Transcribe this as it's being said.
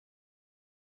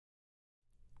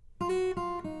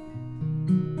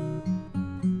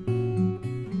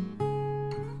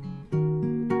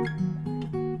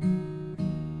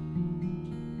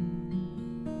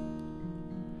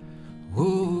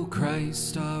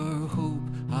Christ our hope,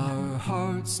 our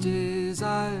heart's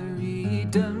desire,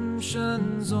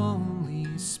 redemption's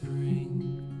only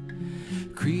spring.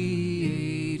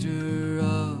 Creator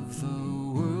of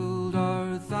the world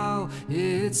art thou,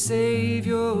 its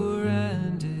Savior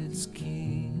and its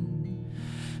King.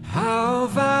 How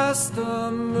vast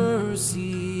the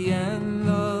mercy and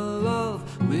the love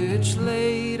which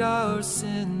laid our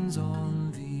sins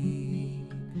on thee,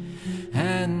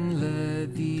 and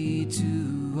led thee to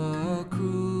a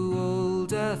cruel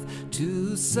death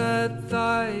to set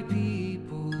thy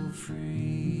people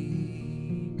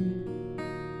free.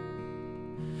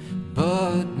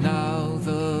 But now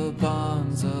the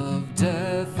bonds of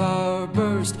death are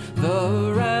burst,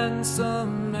 the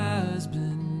ransom has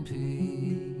been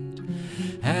paid,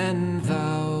 and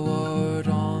thou art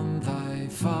on thy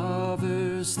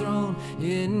Father's throne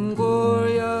in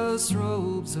glorious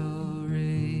robes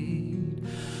arrayed.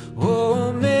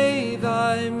 Oh, may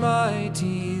thy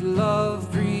mighty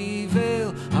love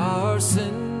prevail, our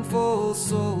sinful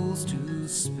souls to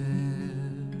spare.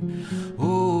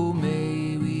 Oh,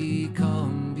 may we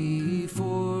come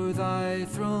before thy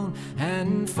throne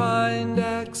and find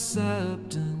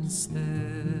acceptance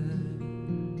there.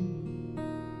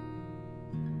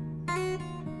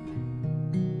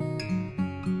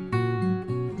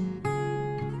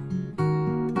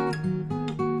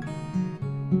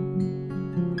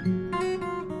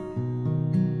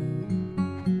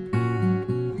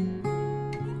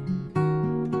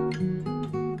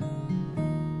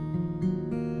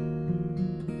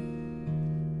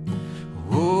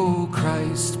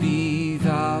 Christ, be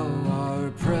thou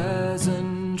our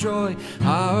present joy,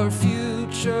 our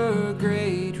future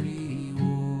great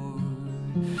reward,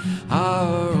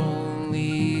 our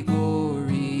only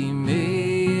glory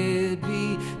may it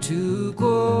be to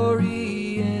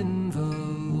glory in the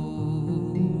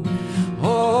Lord.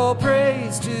 All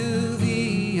praise to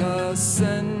thee,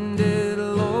 ascended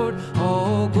Lord,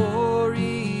 all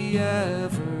glory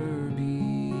ever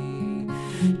be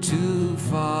to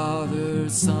Father,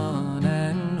 Son,